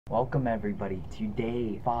Welcome everybody to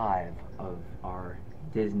day 5 of our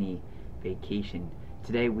Disney vacation.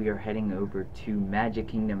 Today we are heading over to Magic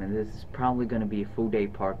Kingdom, and this is probably going to be a full day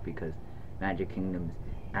park because Magic Kingdom is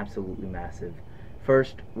absolutely massive.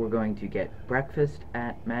 First, we're going to get breakfast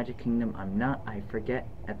at Magic Kingdom. I forget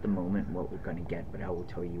at the moment what we're going to get, but I will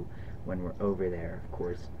tell you when we're over there, of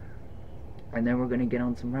course. And then we're going to get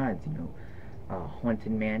on some rides,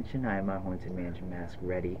 Haunted Mansion. I have my Haunted Mansion mask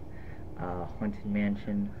ready. Haunted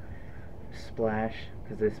Mansion, Splash,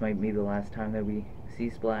 because this might be the last time that we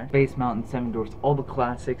see Splash. Space Mountain, Seven Dwarfs, all the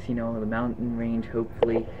classics, the mountain range,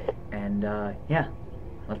 hopefully. And yeah,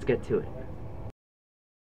 let's get to it.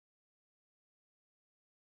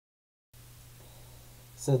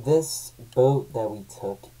 So this boat that we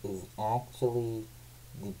took is actually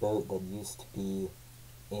the boat that used to be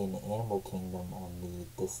in Animal Kingdom on the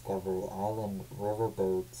Discovery Island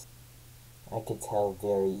riverboats. I could tell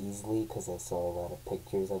very easily because I saw a lot of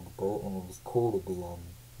pictures of the boat, and it was cool to be on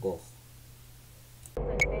this.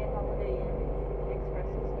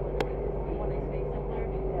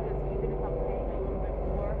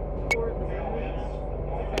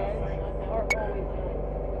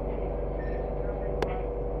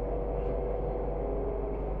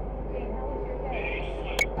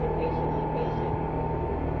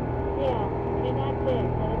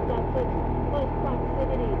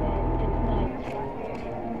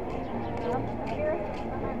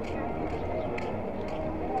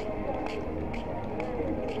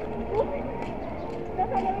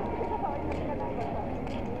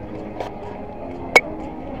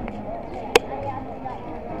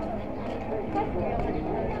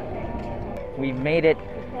 We've made it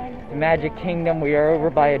to Magic Kingdom. We are over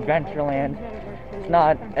by Adventureland. It's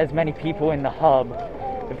not as many people in the hub.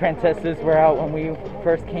 The princesses were out when we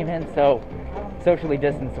first came in, so socially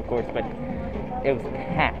distanced, of course, but it was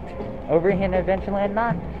packed. Over here in Adventureland,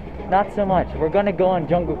 not so much. We're gonna go on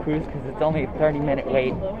Jungle Cruise because it's only a 30-minute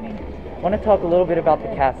wait. I want to talk a little bit about the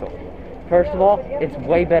castle. First of all, it's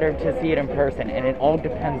way better to see it in person, and it all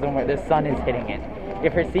depends on where the sun is hitting it.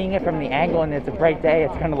 If you're seeing it from the angle and it's a bright day,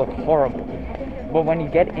 it's gonna look horrible. But when you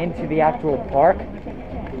get into the actual park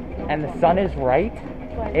and the sun is right,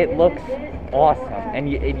 it looks awesome, and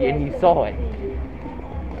you saw it.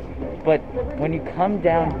 But when you come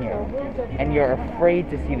down here and you're afraid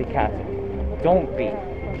to see the castle, don't be,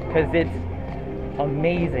 because it's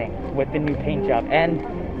amazing with the new paint job, and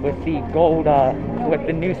with the gold, with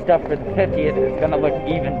the new stuff for the 50th, it's gonna look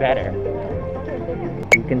even better.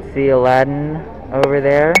 You can see Aladdin over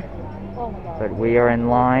there, but we are in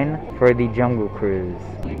line for the Jungle Cruise.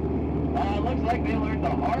 Looks like they learned the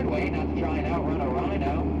hard way not to try and outrun a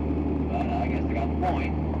rhino, but I guess they got the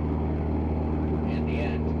point in the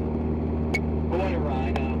end. Boy, a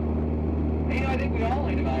rhino. Hey, I think we all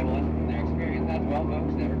learned a valuable lesson from their experience as well,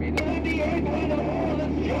 folks. Never be the 98th one of the world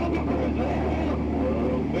is Jungle Cruise.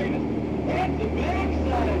 World famous. That's the big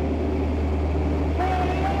side.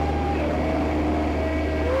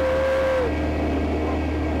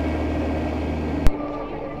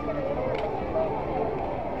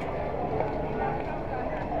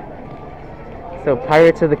 So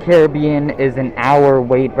Pirates of the Caribbean is an hour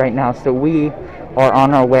wait right now, so we are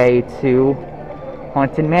on our way to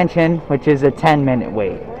Haunted Mansion, which is a 10-minute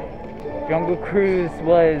wait. Jungle Cruise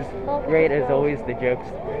was great as always. The jokes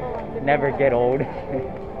never get old.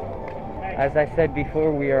 As I said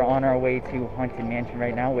before, we are on our way to Haunted Mansion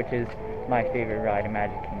right now, which is my favorite ride in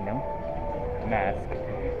Magic Kingdom. Mask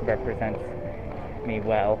represents me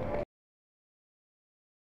well.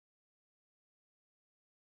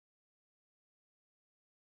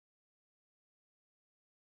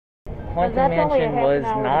 Haunted Mansion was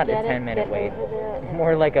not a 10-minute wait,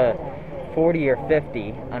 more like a 40 or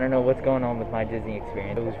 50. I don't know what's going on with my Disney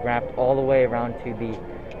experience. It was wrapped all the way around to the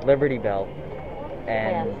Liberty Bell,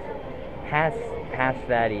 and past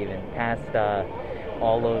that even, past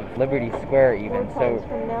all of Liberty Square even. So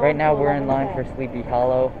right now we're in line for Sleepy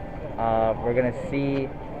Hollow. We're gonna see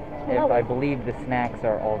if, I believe the snacks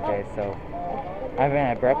are all day, so I haven't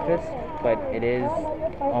had breakfast, but it is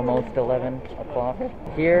almost 11 o'clock.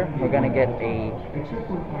 Here, we're going to get a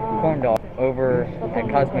corn dog. Over at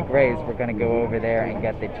Cosmic Rays, we're going to go over there and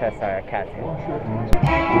get the Cheshire Cat.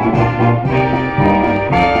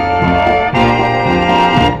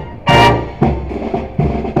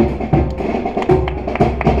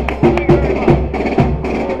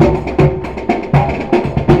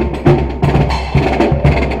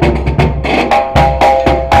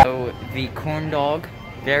 So, the corn dog,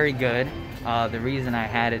 very good. The reason I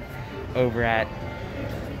had it over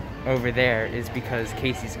there is because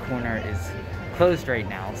Casey's Corner is closed right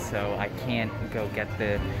now, so I can't go get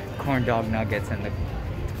the corn dog nuggets and the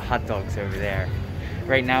hot dogs over there.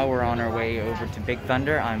 Right now we're on our way over to Big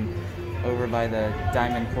Thunder. I'm over by the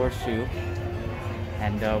Diamond Horseshoe,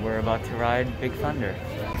 and we're about to ride Big Thunder.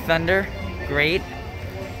 Big Thunder, great.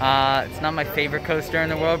 It's not my favorite coaster in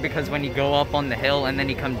the world because when you go up on the hill and then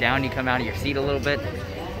you come down, you come out of your seat a little bit.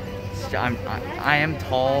 I am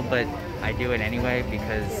tall, but I do it anyway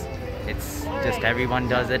because it's just everyone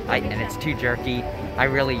does it, and it's too jerky.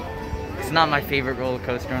 It's not my favorite roller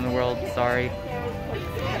coaster in the world, sorry.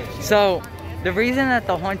 So, the reason that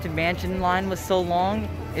the Haunted Mansion line was so long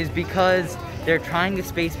is because they're trying to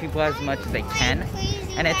space people as much as they can,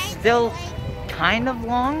 and it's still kind of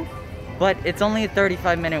long, but it's only a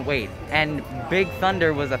 35-minute wait, and Big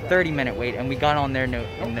Thunder was a 30-minute wait, and we got on there in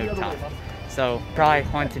no time. So, try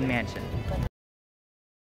Haunted Mansion.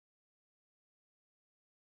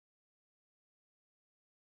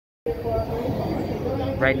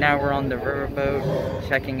 Right now we're on the riverboat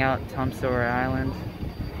checking out Tom Sawyer Island.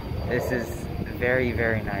 This is very,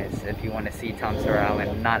 very nice if you want to see Tom Sawyer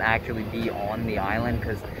Island, not actually be on the island,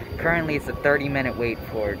 because currently it's a 30-minute wait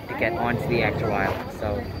to get onto the actual island.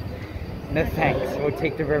 So, no thanks. We'll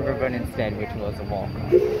take the riverboat instead, which was a walk.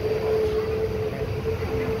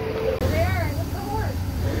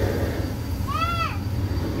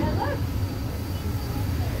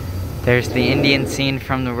 There's the Indian scene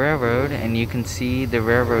from the railroad, and you can see the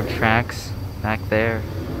railroad tracks back there.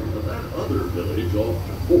 That other village off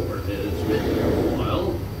to Fort has been there a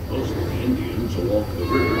while. Most of the Indians along the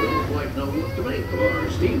river don't quite know what to make of our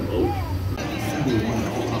steamboat.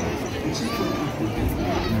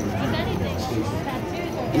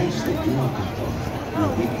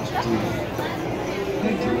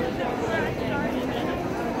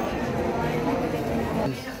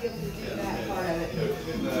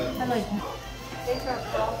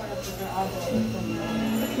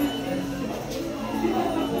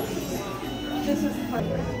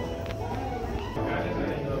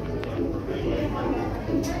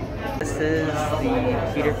 This is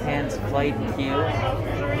the Peter Pan's flight queue.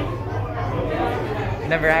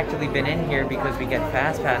 Never actually been in here because we get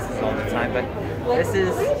fast passes all the time, but this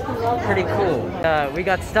is pretty cool. We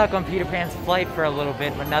got stuck on Peter Pan's flight for a little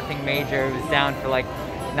bit, but nothing major. It was down for like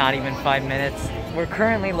not even 5 minutes. We're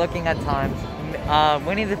currently looking at times.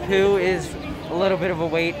 Winnie the Pooh is a little bit of a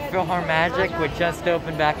wait. PhilharMagic, which just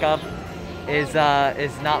opened back up, is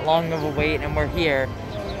not long of a wait, and we're here.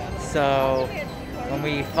 So when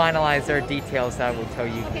we finalize our details, I will tell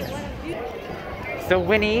you guys. So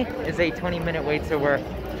Winnie is a 20-minute wait, so we're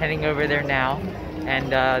heading over there now,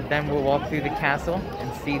 and then we'll walk through the castle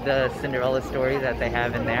and see the Cinderella story that they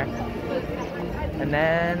have in there, and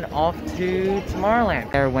then off to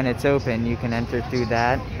Tomorrowland. There, when it's open, you can enter through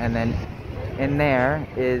that, and then in there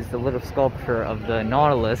is the little sculpture of the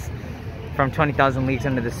Nautilus from 20,000 Leagues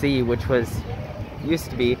Under the Sea, which used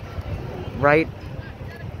to be right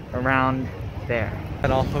around there.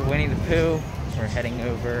 But off of Winnie the Pooh, we're heading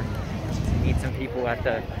over to meet some people at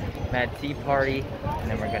the Mad Tea Party, and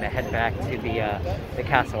then we're gonna head back to the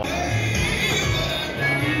castle.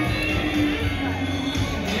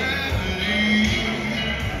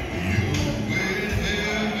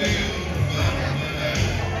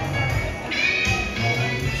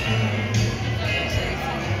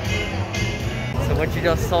 So what you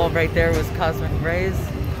just saw right there was Cosmic Rays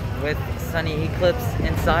with Sunny Eclipse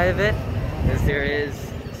inside of it, as there is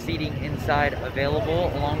seating inside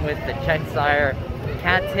available, along with the Cheshire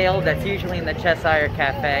Cattail that's usually in the Cheshire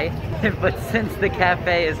Cafe. But since the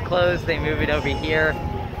cafe is closed, they move it over here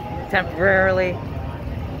temporarily.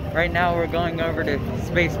 Right now we're going over to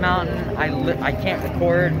Space Mountain. I can't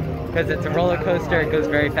record because it's a roller coaster. It goes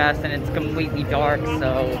very fast and it's completely dark,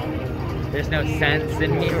 so there's no sense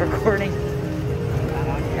in me recording.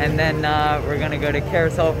 And then we're gonna go to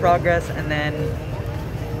Carousel of Progress and then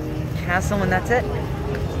Castle, and that's it.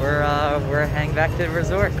 We're heading back to the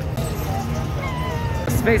resort.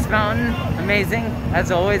 Space Mountain, amazing as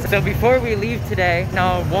always. So before we leave today,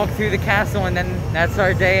 now walk through the castle, and then that's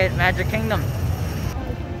our day at Magic Kingdom.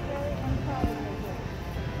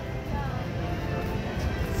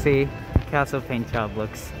 See, castle paint job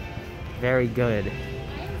looks very good.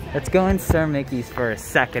 Let's go in Sir Mickey's for a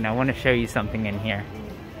second. I want to show you something in here.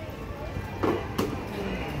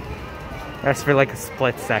 That's for like a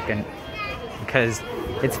split second, because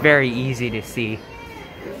it's very easy to see.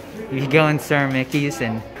 You go in Sir Mickey's,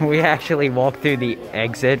 and we actually walked through the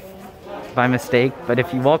exit by mistake, but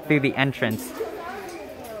if you walk through the entrance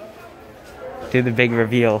to the big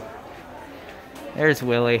reveal, there's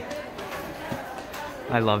Willie.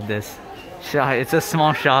 I love this shop. It's a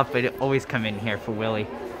small shop, but I always come in here for Willie.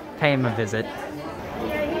 Pay him a visit.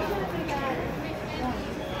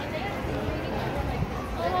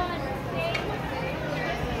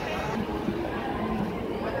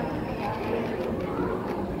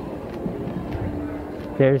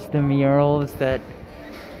 There's the murals that,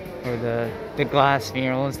 or the glass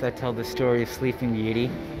murals that tell the story of Sleeping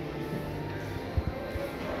Beauty.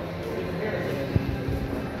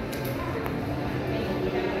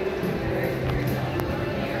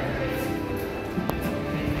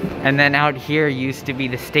 And then out here used to be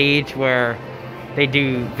the stage where they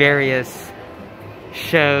do various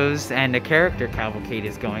shows, and a character cavalcade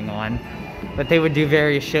is going on. But they would do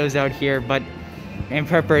various shows out here, but in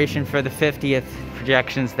preparation for the 50th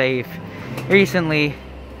projections, they've recently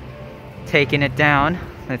taken it down.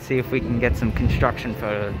 Let's see if we can get some construction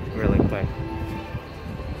photos really quick.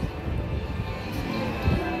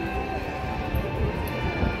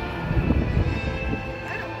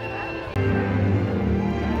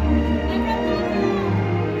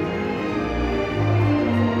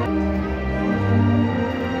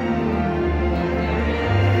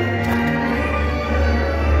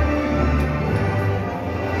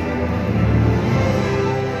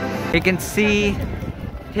 You can see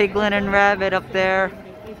Piglin and Rabbit up there,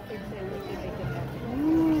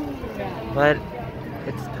 but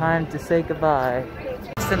it's time to say goodbye.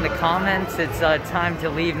 In the comments, it's time to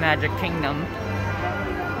leave Magic Kingdom,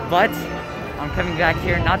 but I'm coming back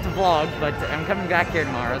here, not to vlog, but I'm coming back here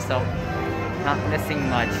tomorrow, so not missing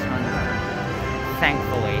much,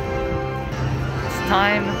 thankfully. It's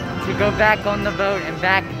time to go back on the boat and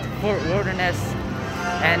back to Fort Wilderness,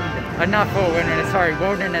 and not Fort Wilderness, sorry,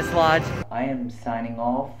 Wilderness Lodge. I am signing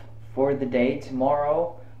off for the day.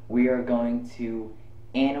 Tomorrow we are going to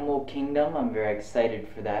Animal Kingdom. I'm very excited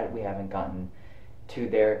for that. We haven't gotten to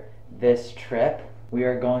there this trip. We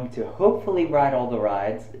are going to hopefully ride all the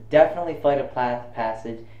rides. Definitely Flight of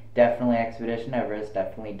Passage, definitely Expedition Everest,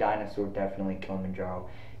 definitely Dinosaur, definitely Kilimanjaro.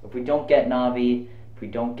 If we don't get Navi, if we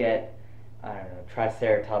don't get, I don't know,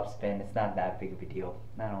 Triceratops Spin, it's not that big of a deal.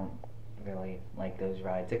 I don't really like those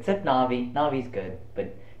rides, except Navi. Navi's good,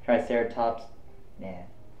 but Triceratops, nah.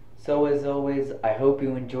 So as always, I hope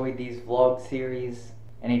you enjoyed these vlog series,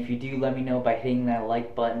 and if you do, let me know by hitting that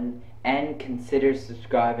like button, and consider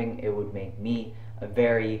subscribing. It would make me a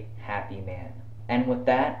very happy man. And with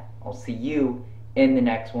that, I'll see you in the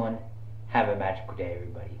next one. Have a magical day,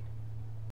 everybody.